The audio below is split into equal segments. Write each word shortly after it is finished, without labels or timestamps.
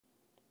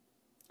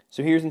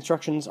So here's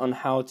instructions on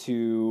how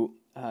to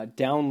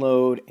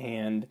download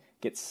and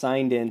get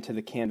signed in to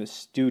the Canvas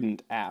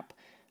Student app.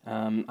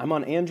 I'm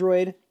on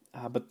Android,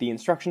 but the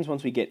instructions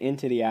once we get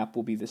into the app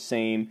will be the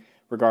same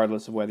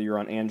regardless of whether you're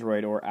on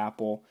Android or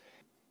Apple.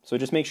 So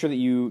just make sure that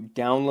you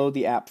download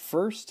the app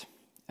first.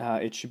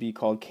 It should be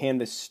called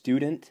Canvas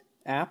Student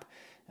app,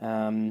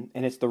 and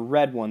it's the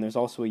red one. There's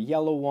also a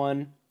yellow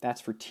one.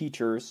 That's for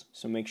teachers,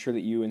 so make sure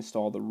that you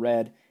install the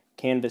red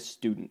Canvas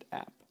Student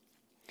app.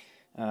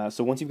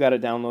 So once you've got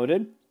it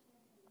downloaded,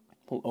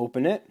 we'll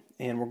open it,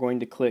 and we're going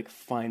to click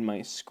Find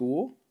My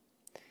School.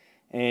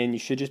 And you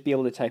should just be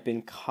able to type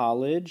in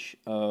College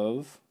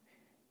of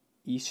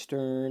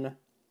Eastern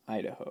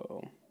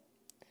Idaho.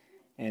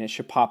 And it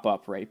should pop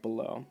up right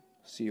below.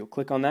 So you'll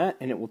click on that,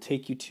 and it will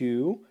take you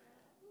to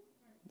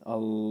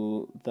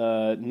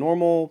the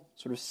normal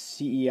sort of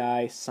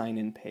CEI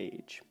sign-in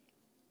page.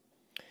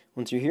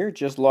 Once you're here,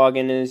 just log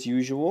in as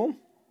usual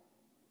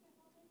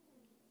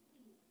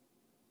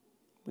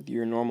with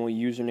your normal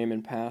username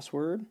and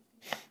password.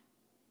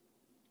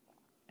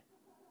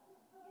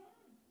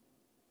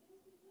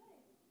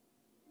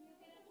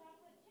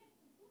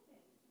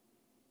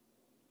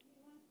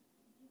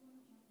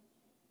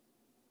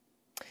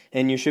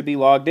 And you should be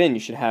logged in.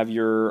 You should have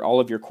all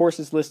of your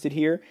courses listed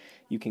here.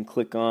 You can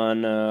click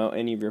on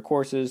any of your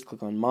courses,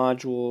 click on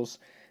modules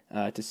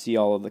to see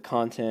all of the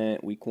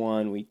content, week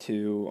 1, week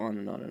 2, on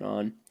and on and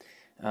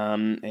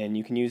on. And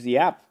you can use the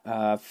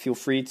app. Feel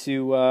free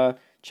to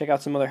check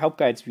out some other help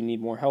guides if you need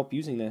more help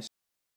using this.